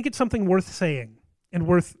 But I think it's something worth saying and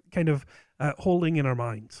worth kind of holding in our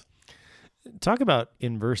minds. Talk about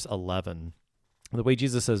in verse 11, the way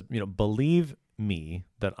Jesus says, believe me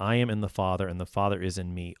that I am in the Father and the Father is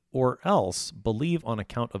in me, or else believe on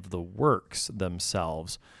account of the works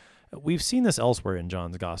themselves. We've seen this elsewhere in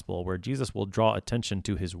John's Gospel, where Jesus will draw attention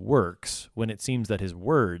to his works when it seems that his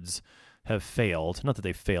words have failed. Not that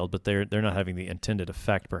they've failed, but they're not having the intended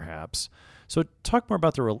effect, perhaps. So talk more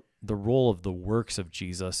about the role of the works of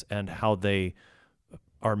Jesus and how they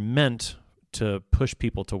are meant to push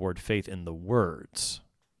people toward faith in the words.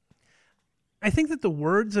 I think that the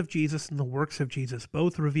words of Jesus and the works of Jesus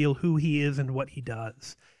both reveal who he is and what he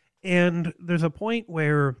does. And there's a point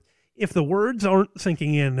where if the words aren't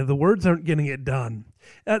sinking in, if the words aren't getting it done,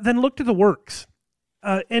 then look to the works.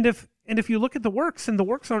 And if you look at the works and the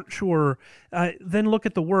works aren't sure, then look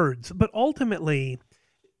at the words. But ultimately,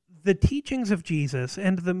 the teachings of Jesus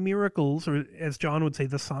and the miracles, or as John would say,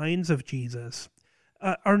 the signs of Jesus,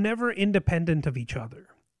 are never independent of each other.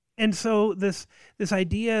 And so this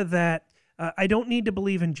idea that I don't need to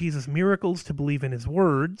believe in Jesus' miracles to believe in his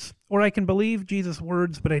words, or I can believe Jesus'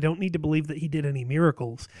 words, but I don't need to believe that he did any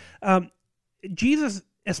miracles. Jesus,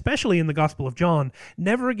 especially in the Gospel of John,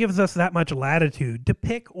 never gives us that much latitude to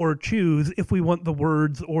pick or choose if we want the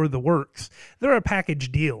words or the works. They're a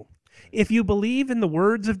package deal. If you believe in the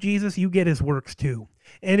words of Jesus, you get his works too.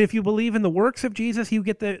 And if you believe in the works of Jesus, you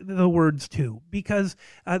get the words too, because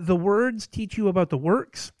the words teach you about the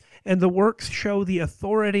works, and the works show the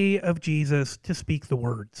authority of Jesus to speak the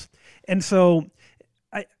words. And so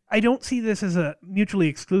I don't see this as a mutually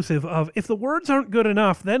exclusive of, if the words aren't good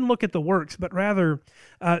enough, then look at the works, but rather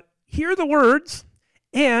hear the words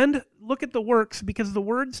and look at the works, because the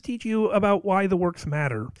words teach you about why the works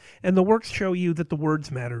matter, and the works show you that the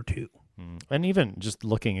words matter too. And even just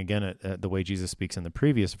looking again at the way Jesus speaks in the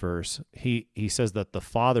previous verse, he says that the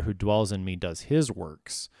Father who dwells in me does his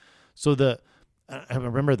works. So I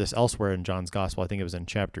remember this elsewhere in John's Gospel, I think it was in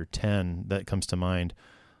chapter 10 that comes to mind,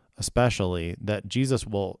 especially, that Jesus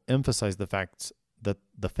will emphasize the fact that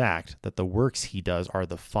the works he does are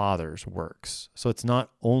the Father's works. So it's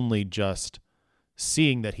not only just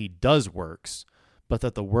seeing that he does works, but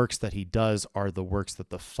that the works that he does are the works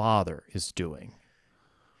that the Father is doing.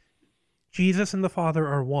 Jesus and the Father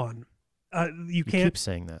are one. You can't keep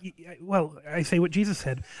saying that. Well, I say what Jesus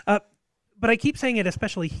said. But I keep saying it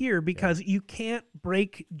especially here because you can't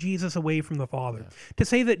break Jesus away from the Father. Yeah. To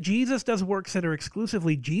say that Jesus does works that are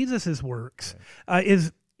exclusively Jesus's works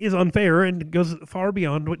is unfair and goes far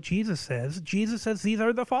beyond what Jesus says. Jesus says these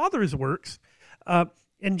are the Father's works, and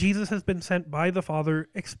Jesus has been sent by the Father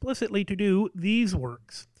explicitly to do these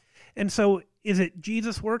works. And so is it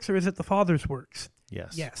Jesus' works or is it the Father's works?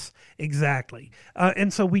 Yes. Yes, exactly.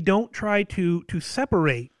 And so we don't try to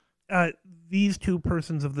separate these two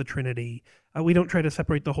persons of the Trinity. We don't try to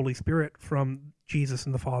separate the Holy Spirit from Jesus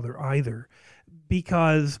and the Father either,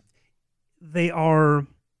 because they are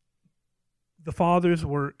the Father's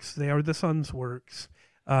works, they are the Son's works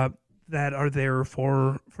that are there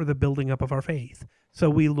for the building up of our faith. So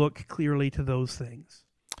we look clearly to those things.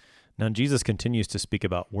 Now, Jesus continues to speak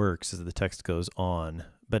about works as the text goes on,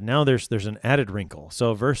 but now there's an added wrinkle.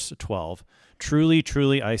 So verse 12, truly,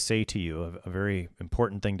 truly, I say to you, a very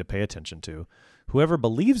important thing to pay attention to, whoever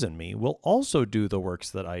believes in me will also do the works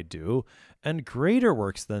that I do, and greater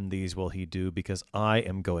works than these will he do, because I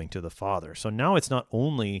am going to the Father. So now it's not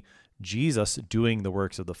only Jesus doing the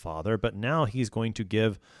works of the Father, but now he's going to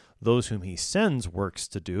give those whom he sends works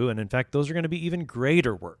to do, and in fact, those are going to be even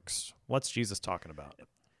greater works. What's Jesus talking about?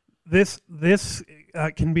 This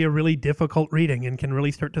can be a really difficult reading and can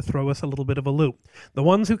really start to throw us a little bit of a loop. The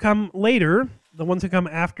ones who come later, the ones who come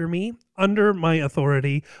after me, under my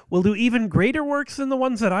authority, will do even greater works than the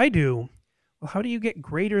ones that I do. Well, how do you get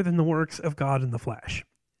greater than the works of God in the flesh?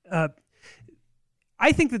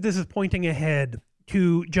 I think that this is pointing ahead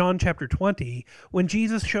to John chapter 20, when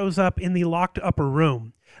Jesus shows up in the locked upper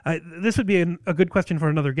room. This would be a good question for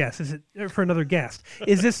another guest.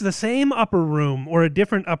 Is this the same upper room or a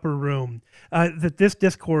different upper room that this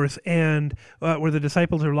discourse and where the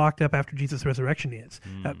disciples are locked up after Jesus' resurrection is?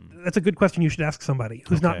 That's a good question you should ask somebody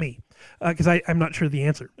who's not me, because I'm not sure the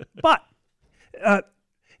answer. But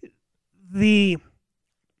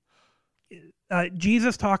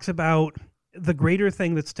Jesus talks about the greater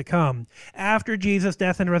thing that's to come. After Jesus'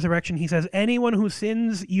 death and resurrection, he says, anyone whose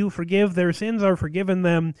sins you forgive, their sins are forgiven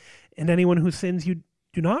them, and anyone whose sins you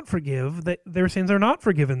do not forgive, that their sins are not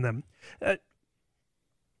forgiven them.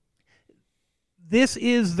 This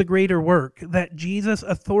is the greater work that Jesus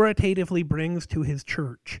authoritatively brings to his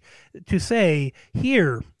church, to say,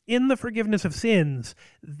 here, in the forgiveness of sins,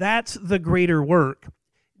 that's the greater work.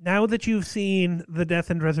 Now that you've seen the death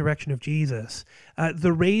and resurrection of Jesus,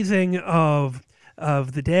 the raising of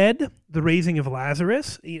the dead, the raising of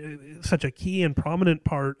Lazarus, such a key and prominent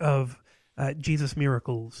part of Jesus'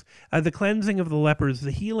 miracles, the cleansing of the lepers, the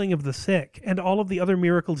healing of the sick, and all of the other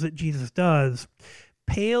miracles that Jesus does,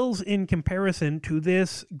 pales in comparison to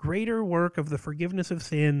this greater work of the forgiveness of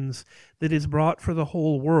sins that is brought for the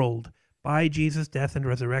whole world by Jesus' death and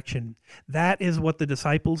resurrection. That is what the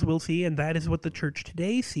disciples will see, and that is what the church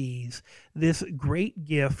today sees, this great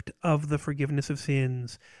gift of the forgiveness of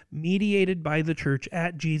sins mediated by the church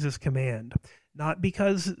at Jesus' command. Not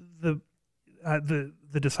because the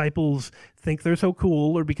disciples think they're so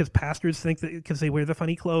cool, or because pastors think that because they wear the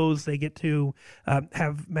funny clothes, they get to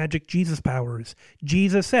have magic Jesus powers.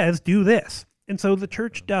 Jesus says, do this. And so the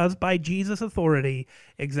church does, by Jesus' authority,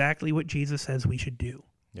 exactly what Jesus says we should do.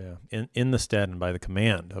 Yeah, in the stead and by the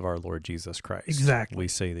command of our Lord Jesus Christ. Exactly. We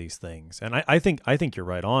say these things. And I think you're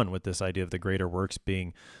right on with this idea of the greater works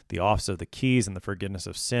being the office of the keys and the forgiveness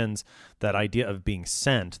of sins, that idea of being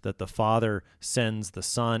sent, that the Father sends the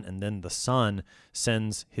Son and then the Son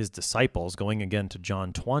sends his disciples, going again to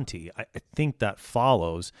John 20. I think that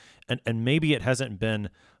follows, and maybe it hasn't been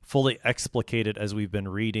fully explicated as we've been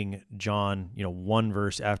reading John, one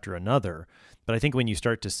verse after another. But I think when you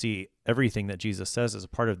start to see everything that Jesus says as a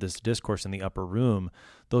part of this discourse in the upper room,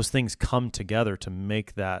 those things come together to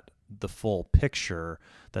make that the full picture,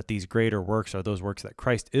 that these greater works are those works that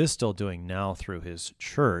Christ is still doing now through his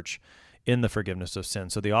church in the forgiveness of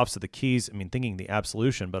sin. So the office of the keys, thinking the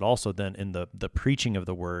absolution, but also then in the preaching of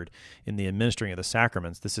the word, in the administering of the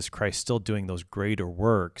sacraments, this is Christ still doing those greater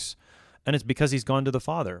works. And it's because he's gone to the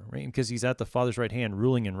Father, right? Because he's at the Father's right hand,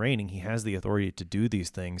 ruling and reigning. He has the authority to do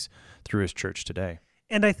these things through his church today.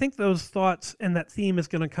 And I think those thoughts and that theme is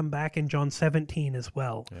going to come back in John 17 as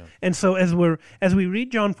well. Yeah. And so as we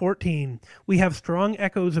read John 14, we have strong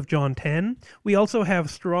echoes of John 10. We also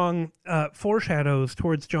have strong foreshadows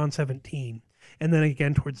towards John 17, and then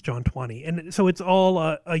again towards John 20. And so it's all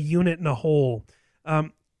a unit and a whole.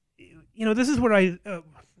 This is where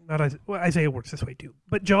Isaiah works this way too.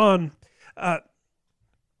 But John,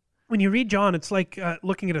 when you read John, it's like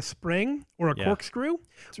looking at a spring or a corkscrew,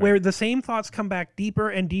 where the same thoughts come back deeper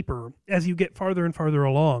and deeper as you get farther and farther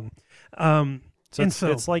along. So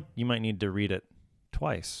it's like you might need to read it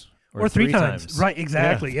twice or three times. Right,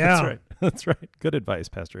 exactly. Yeah. That's right. Good advice,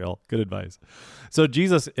 Pastor L. Good advice. So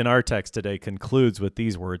Jesus in our text today concludes with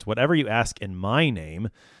these words, whatever you ask in my name,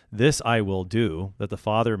 this I will do, that the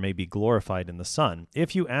Father may be glorified in the Son.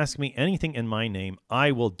 If you ask me anything in my name,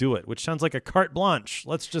 I will do it, which sounds like a carte blanche.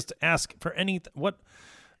 Let's just ask for anything. What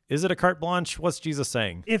is it, a carte blanche? What's Jesus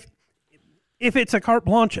saying? If it's a carte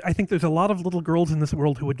blanche, I think there's a lot of little girls in this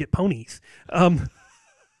world who would get ponies.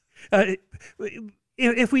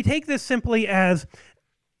 If we take this simply as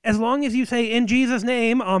long as you say, in Jesus'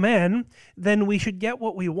 name, amen, then we should get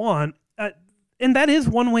what we want. And that is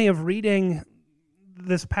one way of reading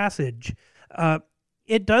this passage.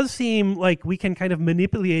 It does seem like we can kind of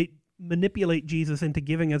manipulate Jesus into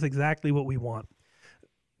giving us exactly what we want.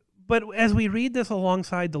 But as we read this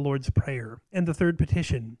alongside the Lord's Prayer and the third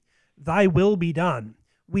petition, thy will be done,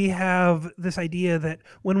 we have this idea that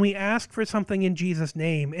when we ask for something in Jesus'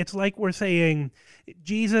 name, it's like we're saying,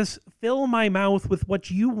 Jesus, fill my mouth with what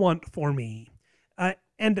you want for me,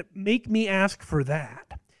 and make me ask for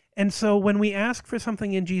that. And so when we ask for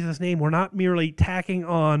something in Jesus' name, we're not merely tacking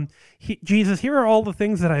on, Jesus, here are all the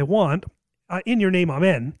things that I want, in your name,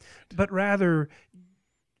 amen, but rather,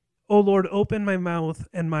 O Lord, open my mouth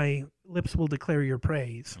and my lips will declare your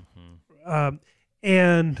praise.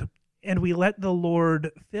 And we let the Lord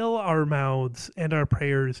fill our mouths and our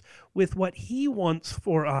prayers with what he wants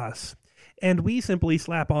for us. And we simply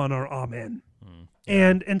slap on our amen.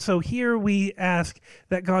 And so here we ask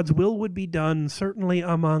that God's will would be done, certainly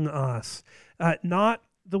among us. Not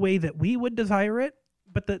the way that we would desire it,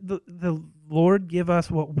 but that the Lord give us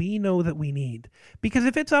what we know that we need. Because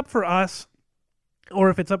if it's up for us, or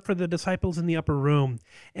if it's up for the disciples in the upper room,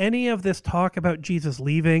 any of this talk about Jesus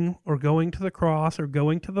leaving or going to the cross or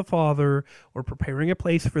going to the Father or preparing a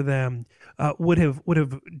place for them would have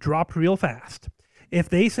dropped real fast. If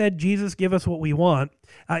they said, Jesus, give us what we want,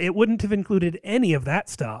 it wouldn't have included any of that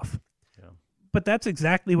stuff. Yeah. But that's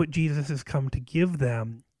exactly what Jesus has come to give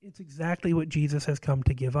them. It's exactly what Jesus has come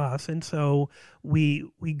to give us. And so we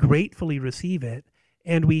gratefully receive it,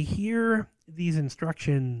 and we hear these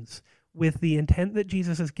instructions with the intent that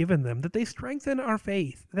Jesus has given them, that they strengthen our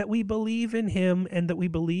faith, that we believe in him and that we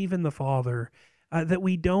believe in the Father, that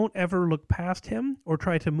we don't ever look past him or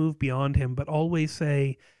try to move beyond him, but always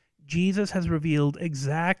say, Jesus has revealed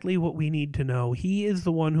exactly what we need to know. He is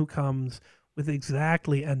the one who comes with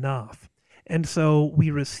exactly enough. And so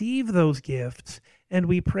we receive those gifts, and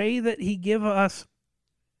we pray that he give us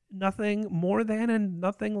nothing more than and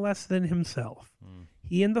nothing less than himself.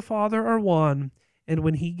 He and the Father are one, and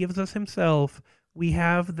when he gives us himself, we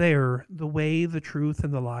have there the way, the truth,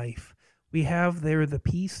 and the life. We have there the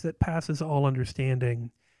peace that passes all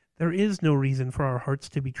understanding. There is no reason for our hearts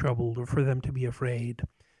to be troubled or for them to be afraid,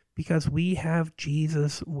 because we have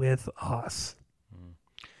Jesus with us.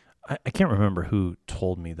 I can't remember who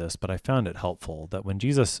told me this, but I found it helpful that when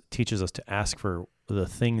Jesus teaches us to ask for the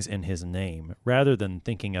things in his name, rather than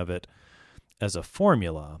thinking of it as a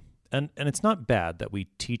formula, and it's not bad that we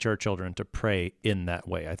teach our children to pray in that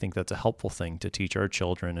way. I think that's a helpful thing to teach our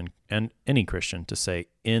children and any Christian to say,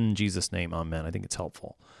 in Jesus' name, amen. I think it's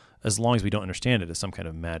helpful, as long as we don't understand it as some kind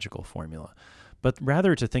of magical formula. But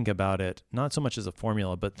rather to think about it, not so much as a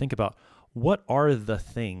formula, but think about what are the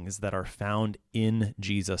things that are found in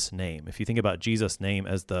Jesus' name. If you think about Jesus' name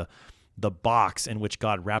as the box in which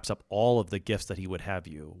God wraps up all of the gifts that he would have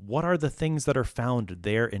you, what are the things that are found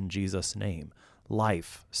there in Jesus' name?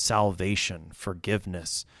 Life, salvation,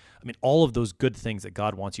 forgiveness. I mean, all of those good things that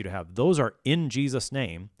God wants you to have, those are in Jesus'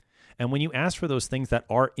 name. And when you ask for those things that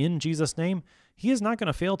are in Jesus' name, he is not going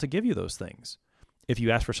to fail to give you those things. If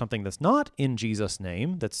you ask for something that's not in Jesus'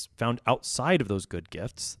 name, that's found outside of those good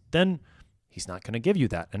gifts, then he's not going to give you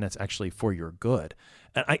that, and that's actually for your good.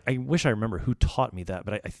 And I wish I remember who taught me that,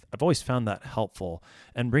 but I've always found that helpful.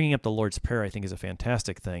 And bringing up the Lord's Prayer, I think, is a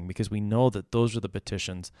fantastic thing, because we know that those are the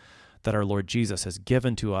petitions that our Lord Jesus has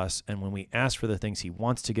given to us, and when we ask for the things he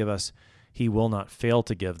wants to give us, he will not fail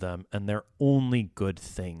to give them, and they're only good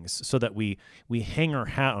things, so that we hang our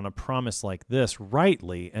hat on a promise like this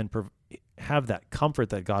rightly and have that comfort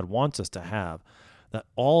that God wants us to have, that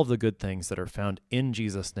all of the good things that are found in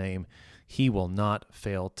Jesus' name, he will not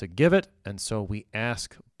fail to give it, and so we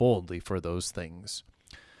ask boldly for those things.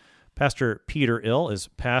 Pastor Peter Ill is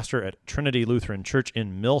pastor at Trinity Lutheran Church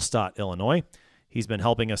in Millstadt, Illinois. He's been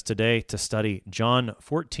helping us today to study John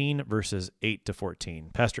 14, verses 8 to 14.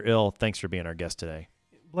 Pastor Ill, thanks for being our guest today.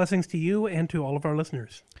 Blessings to you and to all of our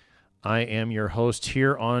listeners. I am your host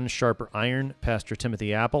here on Sharper Iron, Pastor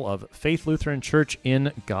Timothy Appel of Faith Lutheran Church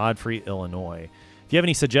in Godfrey, Illinois. If you have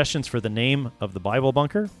any suggestions for the name of the Bible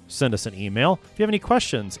Bunker, send us an email. If you have any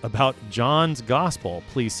questions about John's Gospel,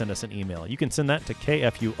 please send us an email. You can send that to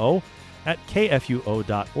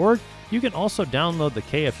kfuo@kfuo.org. You can also download the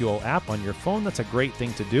KFUO app on your phone. That's a great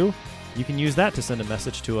thing to do. You can use that to send a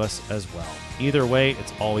message to us as well. Either way,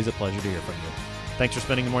 it's always a pleasure to hear from you. Thanks for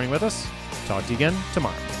spending the morning with us. Talk to you again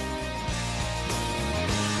tomorrow.